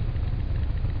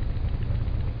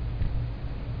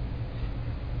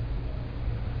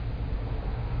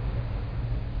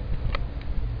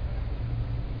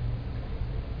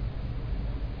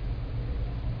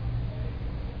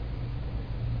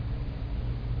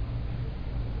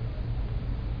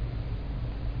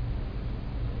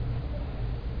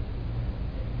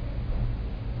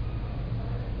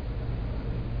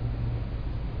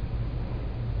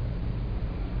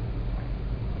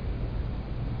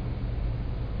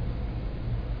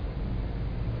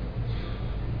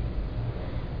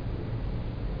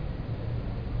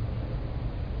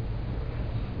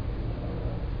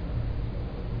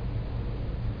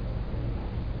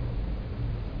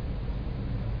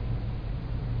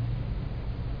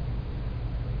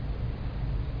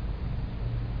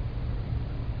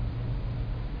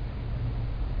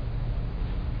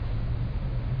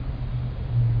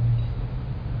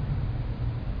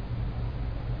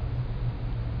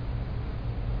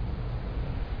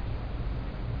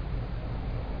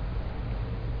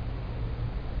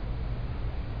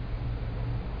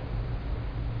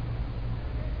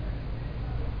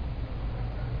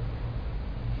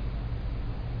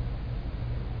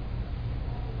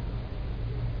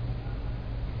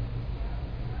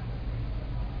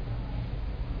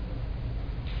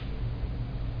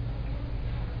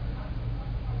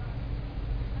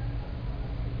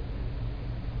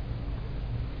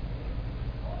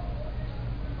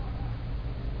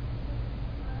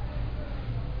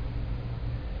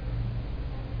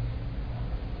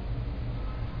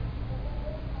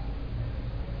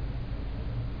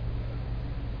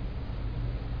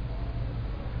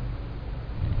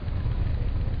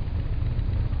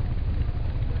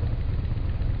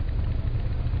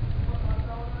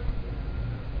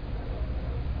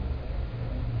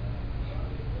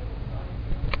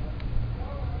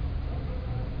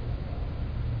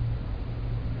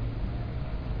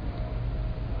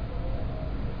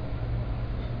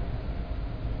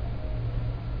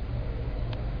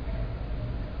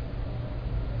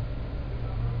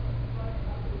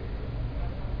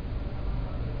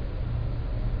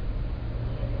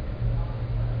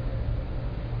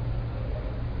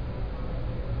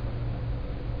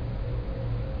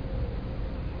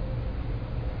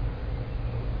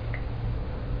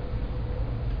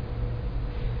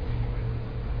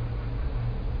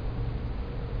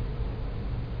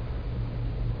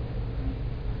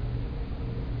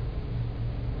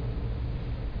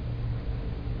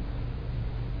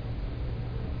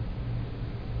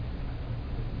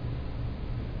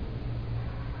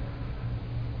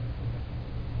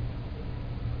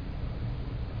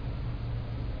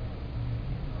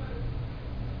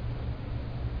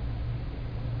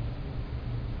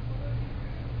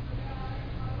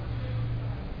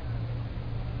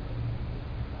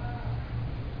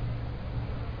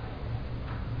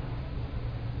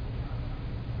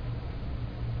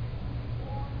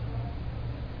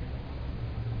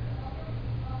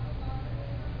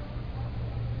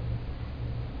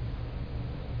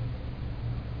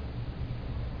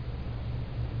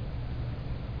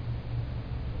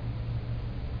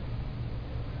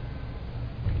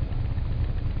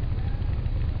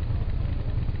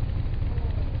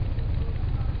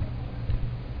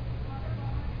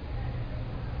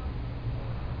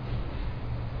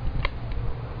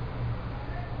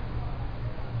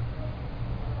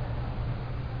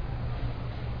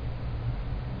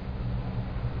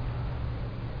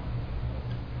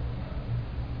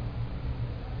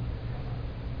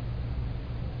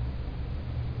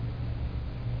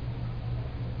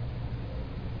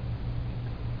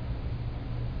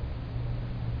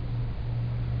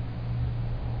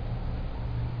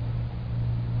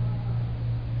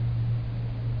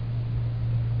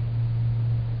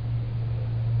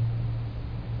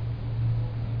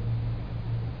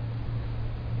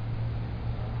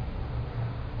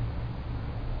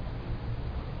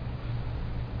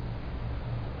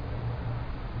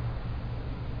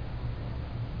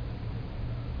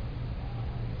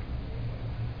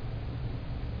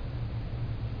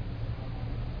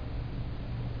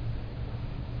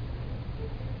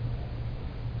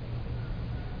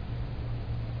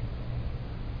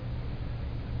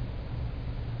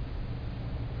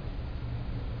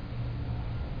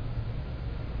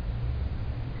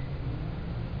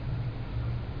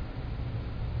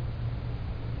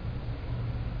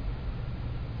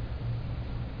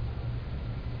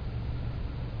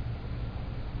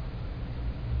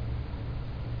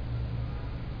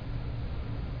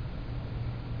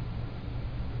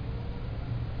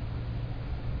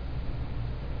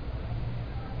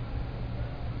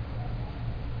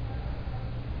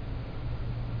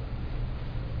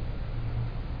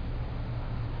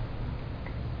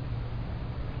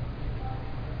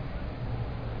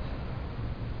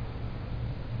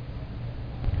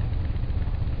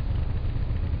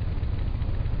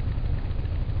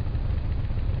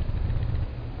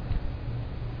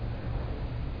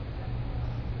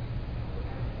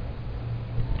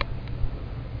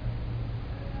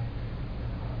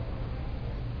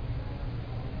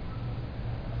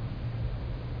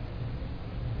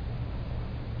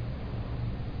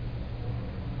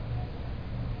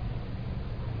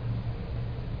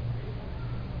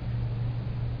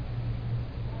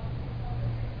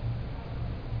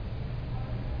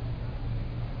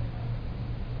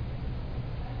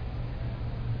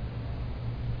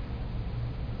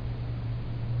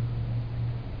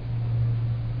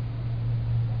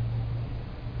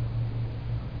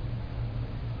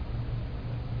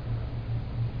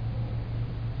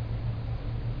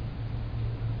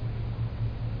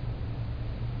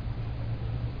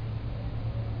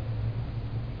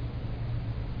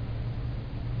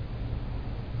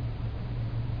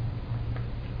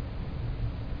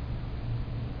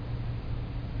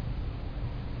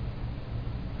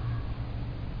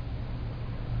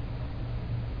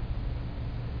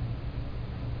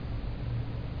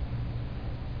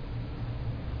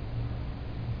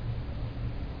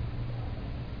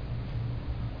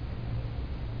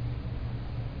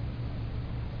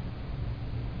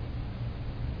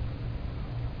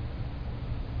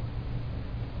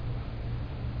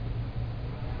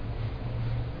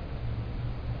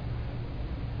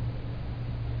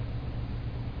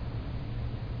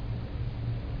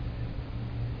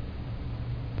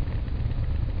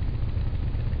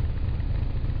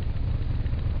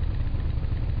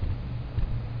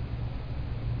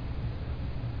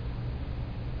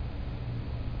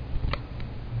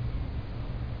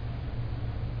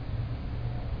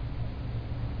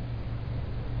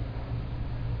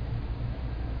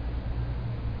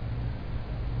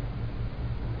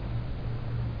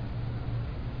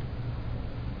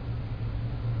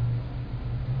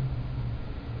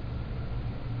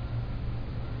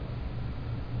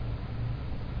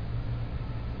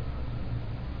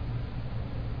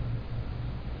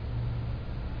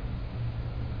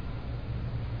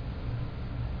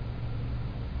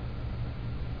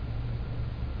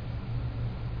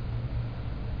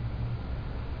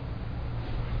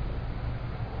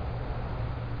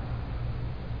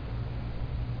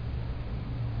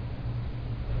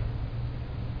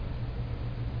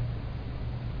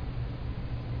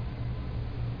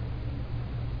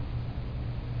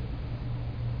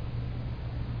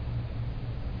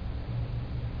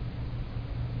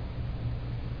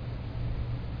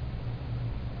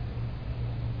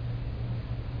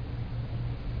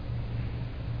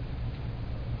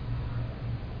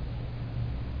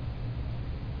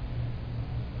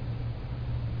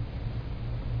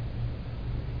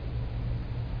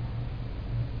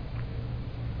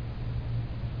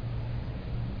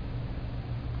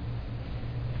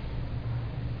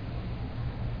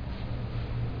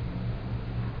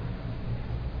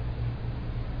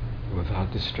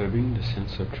 without disturbing the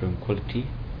sense of tranquility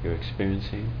you're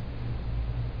experiencing.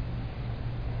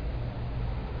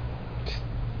 Just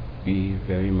be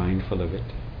very mindful of it.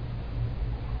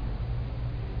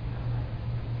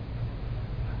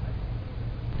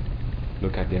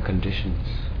 Look at their conditions,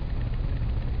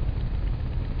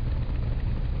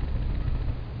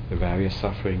 the various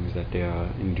sufferings that they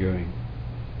are enduring.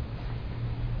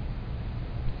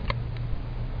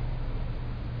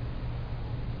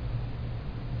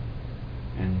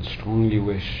 And strongly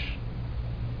wish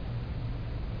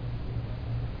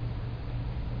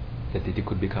that they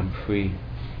could become free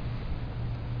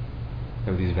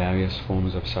of these various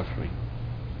forms of suffering.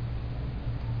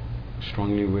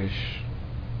 Strongly wish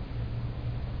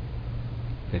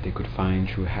that they could find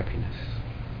true happiness.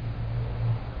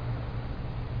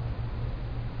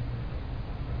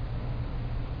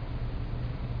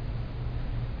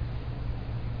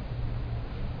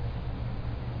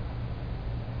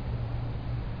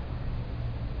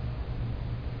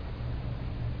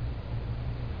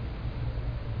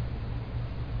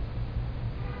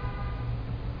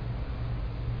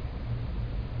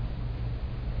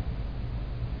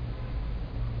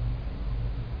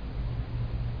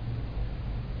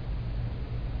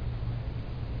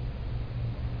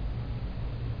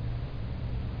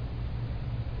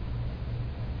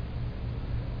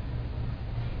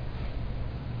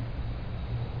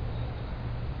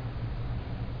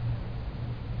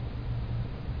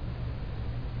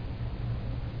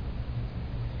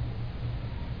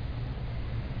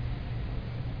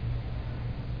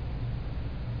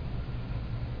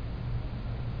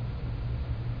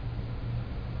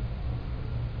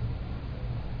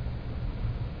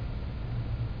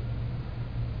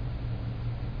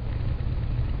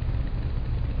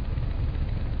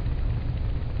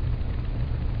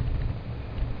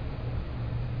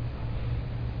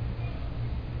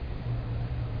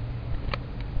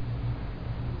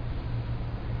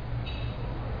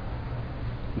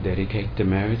 Dedicate the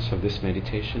merits of this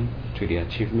meditation to the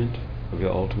achievement of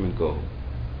your ultimate goal.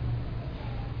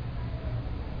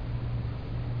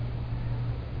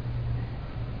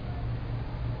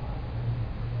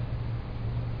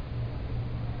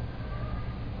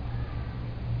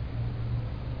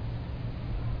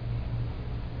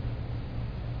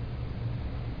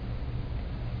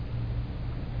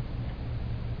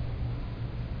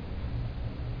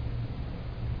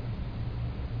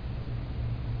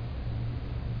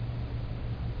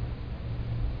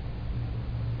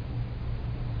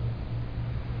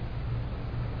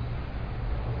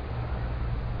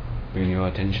 Bring your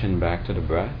attention back to the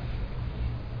breath.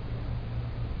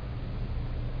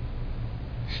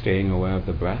 Staying aware of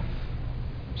the breath,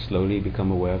 slowly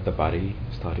become aware of the body,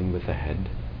 starting with the head.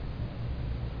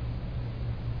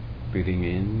 Breathing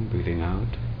in, breathing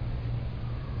out.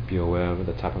 Be aware of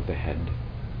the top of the head.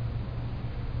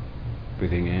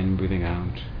 Breathing in, breathing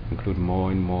out. Include more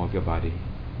and more of your body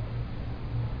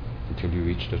until you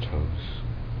reach the toes.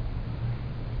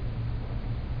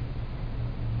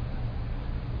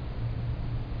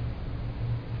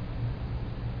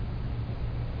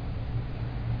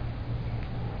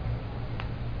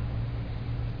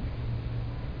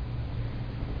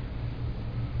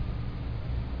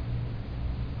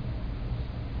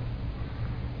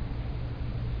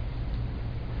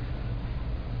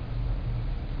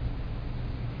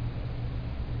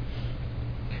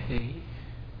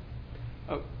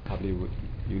 Probably what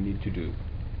you need to do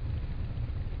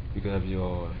because of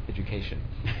your education.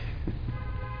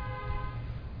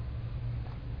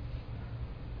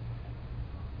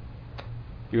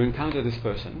 You encounter this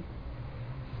person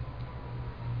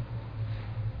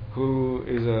who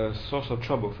is a source of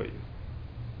trouble for you,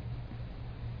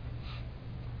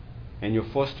 and you're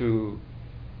forced to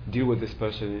deal with this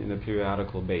person in a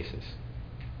periodical basis.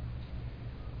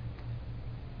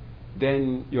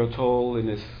 Then you're told in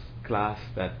this class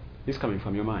that he's coming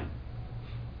from your mind,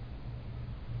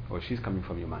 or she's coming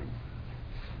from your mind.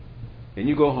 Then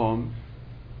you go home,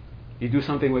 you do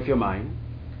something with your mind,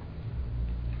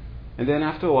 and then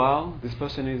after a while, this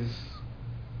person is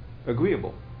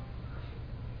agreeable.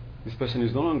 This person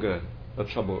is no longer a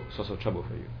source of trouble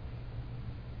for you.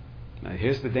 Now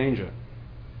here's the danger.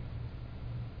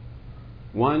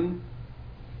 One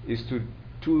is to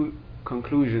two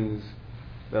conclusions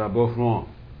that are both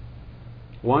wrong.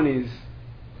 One is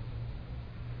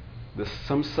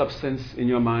some substance in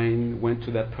your mind went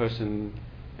to that person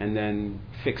and then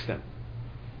fixed them.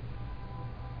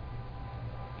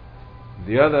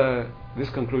 This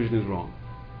conclusion is wrong.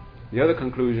 The other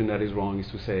conclusion that is wrong is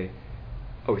to say,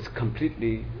 oh, it's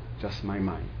completely just my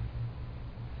mind.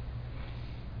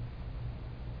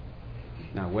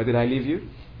 Now, where did I leave you?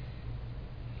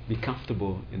 be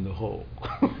comfortable in the whole.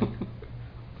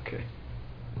 Okay.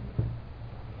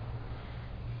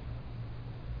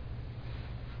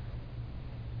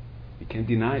 You can't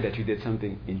deny that you did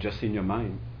something just in your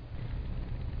mind.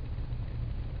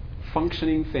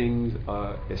 Functioning things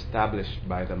are established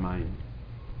by the mind.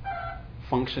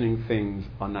 Functioning things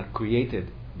are not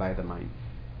created by the mind.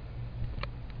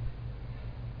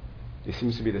 It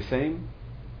seems to be the same,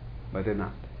 but they're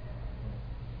not.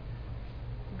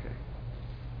 Okay.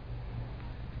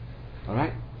 All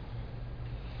right.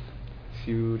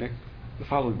 See you the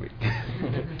following week.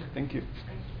 Thank you.